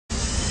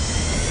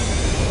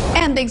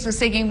And thanks for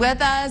sticking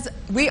with us.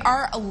 We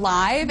are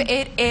live.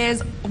 It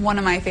is one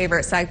of my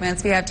favorite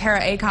segments. We have Terra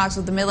Acox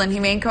with the Midland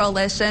Humane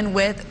Coalition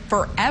with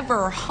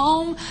Forever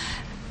Home.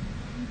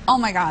 Oh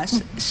my gosh,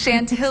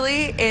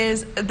 Chantilly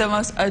is the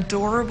most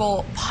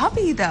adorable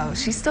puppy though.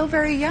 She's still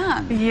very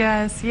young.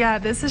 Yes, yeah,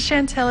 this is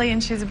Chantilly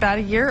and she's about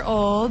a year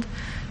old.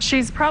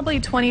 She's probably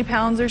 20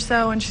 pounds or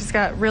so and she's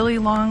got really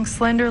long,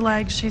 slender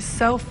legs. She's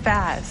so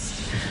fast.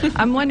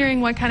 I'm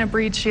wondering what kind of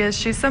breed she is.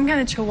 She's some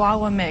kind of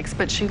Chihuahua mix,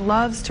 but she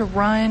loves to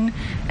run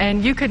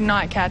and you could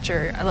not catch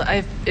her.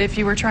 If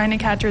you were trying to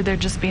catch her, there'd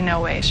just be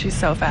no way. She's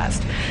so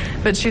fast.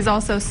 But she's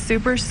also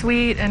super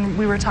sweet, and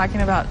we were talking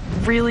about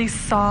really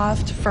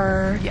soft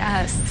fur.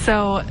 Yes.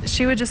 So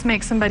she would just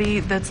make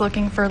somebody that's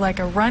looking for like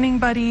a running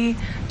buddy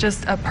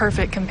just a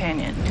perfect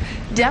companion.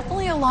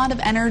 Definitely a lot of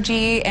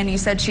energy, and you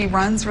said she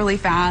runs really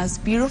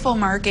fast, beautiful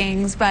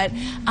markings, but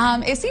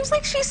it seems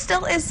like she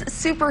still is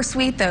super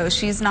sweet though.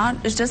 She's not,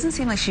 it doesn't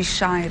seem like she's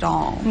shy at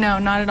all. No,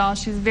 not at all.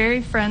 She's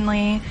very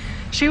friendly.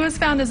 She was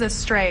found as a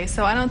stray,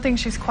 so I don't think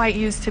she's quite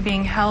used to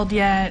being held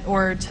yet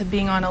or to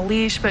being on a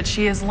leash, but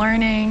she is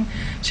learning.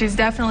 She's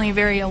definitely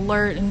very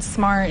alert and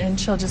smart, and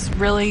she'll just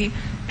really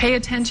pay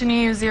attention to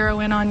you, zero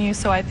in on you,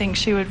 so I think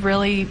she would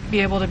really be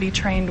able to be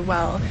trained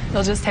well.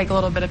 It'll just take a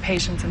little bit of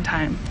patience and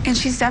time. And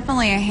she's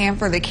definitely a hand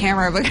for the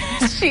camera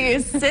because she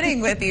is sitting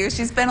with you.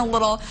 She's been a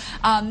little,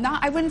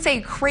 I wouldn't say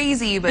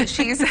crazy, but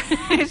she's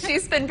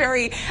she's been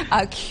very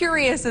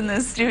curious in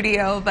the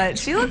studio, but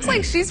she looks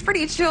like she's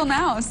pretty chill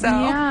now. So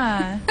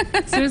yeah,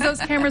 as soon as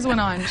those cameras went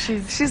on,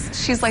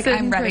 she's like,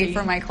 I'm ready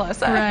for my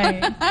close-up.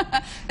 Right.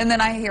 And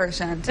then I hear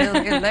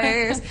Chantilly.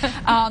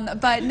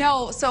 But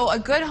no, so a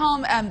good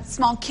home,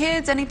 small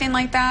kids, anything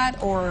like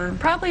that, or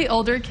probably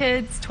older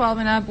kids, 12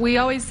 and up. We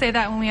always say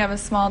that when we have a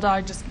small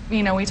dog, just,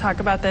 you know, we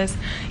talk about this.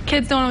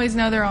 Kids don't always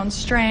know their own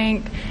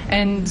strength,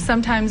 and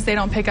sometimes they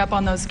don't pick up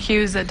on those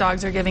cues that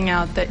dogs are giving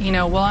out that, you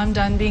know, well, I'm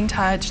done being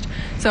touched.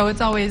 So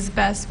it's always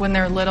best when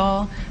they're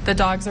little, the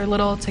dogs are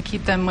little, to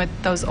keep them with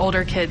those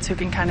older kids who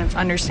can kind of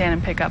understand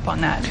and pick up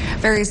on that.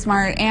 Very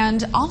smart.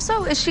 And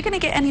also, is she going to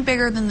get any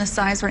bigger than the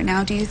size right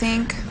now, do you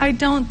think? I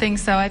don't think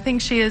so. I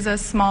think she is a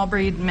small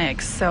breed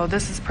mix, so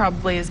this is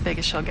probably as big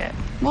as she'll get.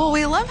 Well,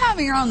 we love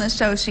having her on the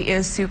show. She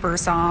is super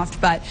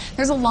soft, but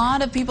there's a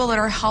lot of people that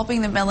are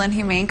helping the Midland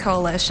Humane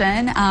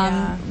Coalition.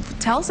 Yeah.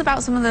 Tell us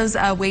about some of those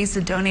ways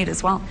to donate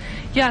as well.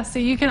 Yeah, so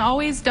you can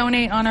always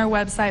donate on our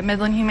website,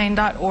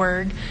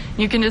 midlandhumane.org.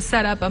 You can just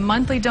set up a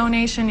monthly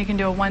donation. You can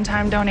do a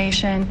one-time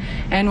donation,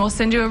 and we'll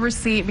send you a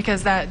receipt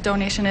because that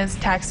donation is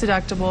tax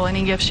deductible,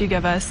 any gifts you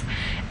give us.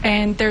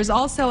 And there's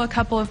also a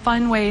couple of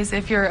fun ways.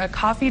 If you're a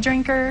coffee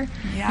drinker,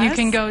 yes, you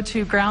can go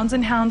to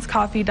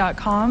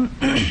groundsandhoundscoffee.com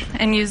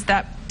and use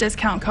that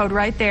discount code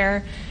right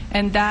there,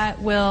 and that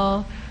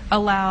will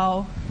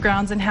allow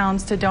Grounds and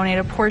Hounds to donate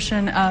a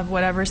portion of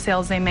whatever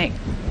sales they make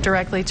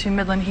directly to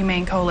Midland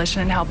Humane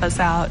Coalition and help us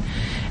out.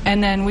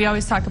 And then we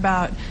always talk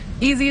about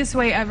easiest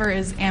way ever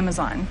is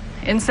Amazon.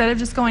 Instead of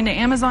just going to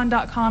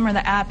Amazon.com or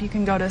the app, you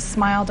can go to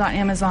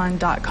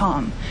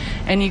smile.amazon.com,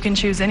 and you can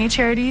choose any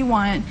charity you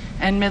want,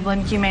 and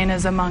Midland Humane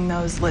is among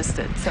those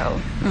listed. So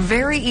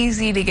very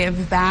easy to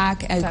give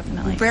back, a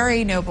definitely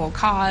very noble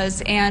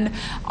cause. And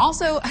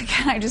also,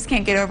 again, I just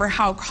can't get over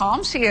how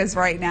calm she is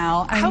right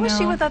now. How is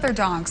she with other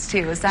dogs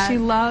too? Is that? She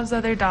loves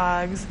other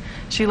dogs.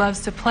 She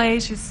loves to play.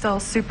 She's still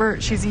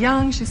she's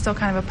young, she's still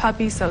kind of a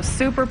puppy, so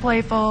super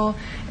playful,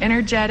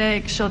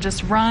 energetic. She'll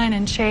just run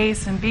and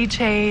chase and be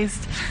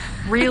chased.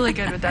 Really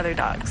good with other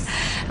dogs.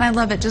 And I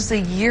love it, just a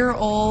year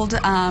old.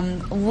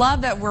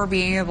 Love that we're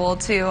being able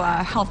to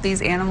help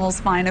these animals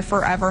find a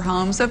forever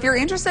home. So if you're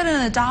interested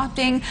in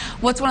adopting,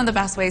 what's one of the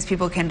best ways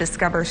people can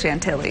discover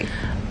Chantilly?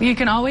 You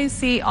can always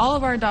see all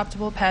of our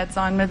adoptable pets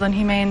on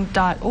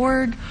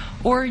midlandhumane.org,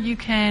 or you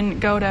can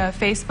go to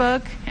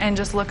Facebook and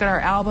just look at our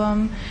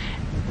album.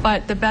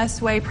 But the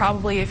best way,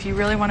 probably, if you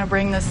really want to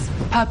bring this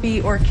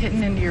puppy or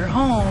kitten into your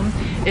home,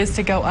 is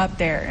to go up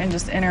there and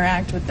just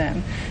interact with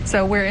them.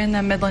 So we're in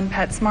the Midland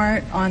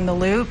PetSmart on the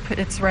Loop.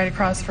 It's right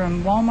across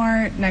from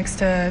Walmart, next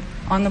to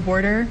On the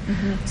Border.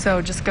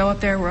 So just go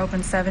up there. We're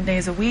open 7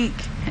 days a week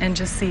and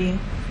just see,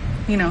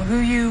 you know, who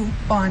you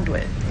bond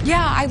with.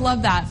 Yeah, I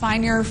love that.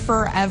 Find your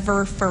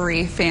forever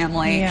furry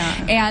family.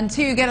 Yeah. And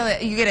too, you get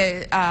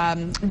a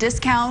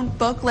discount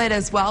booklet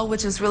as well,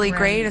 which is really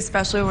great,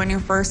 especially when you're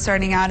first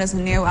starting out as a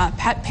new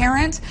pet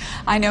parent.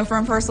 I know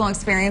from personal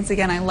experience,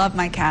 again, I love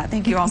my cat.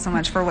 Thank you all so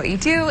much for what you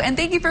do, and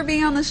thank you for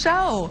being on the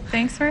show.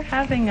 Than's for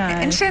having us.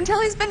 And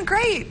Chantilly's been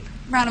great.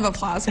 Round of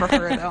applause for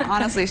her, though.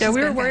 Honestly, she's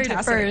we were been worried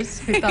fantastic. at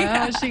first. We thought,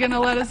 oh, is she going to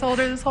let us hold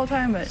her this whole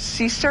time? But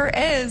she sure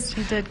is.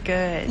 She did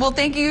good. Well,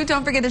 thank you.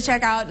 Don't forget to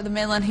check out the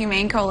Midland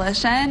Humane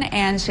Coalition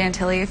and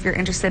Chantilly if you're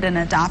interested in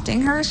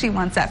adopting her. She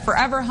wants that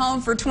forever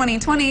home for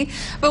 2020.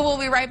 But we'll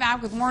be right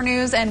back with more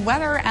news and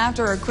weather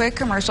after a quick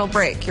commercial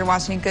break. You're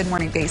watching Good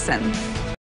Morning Basin.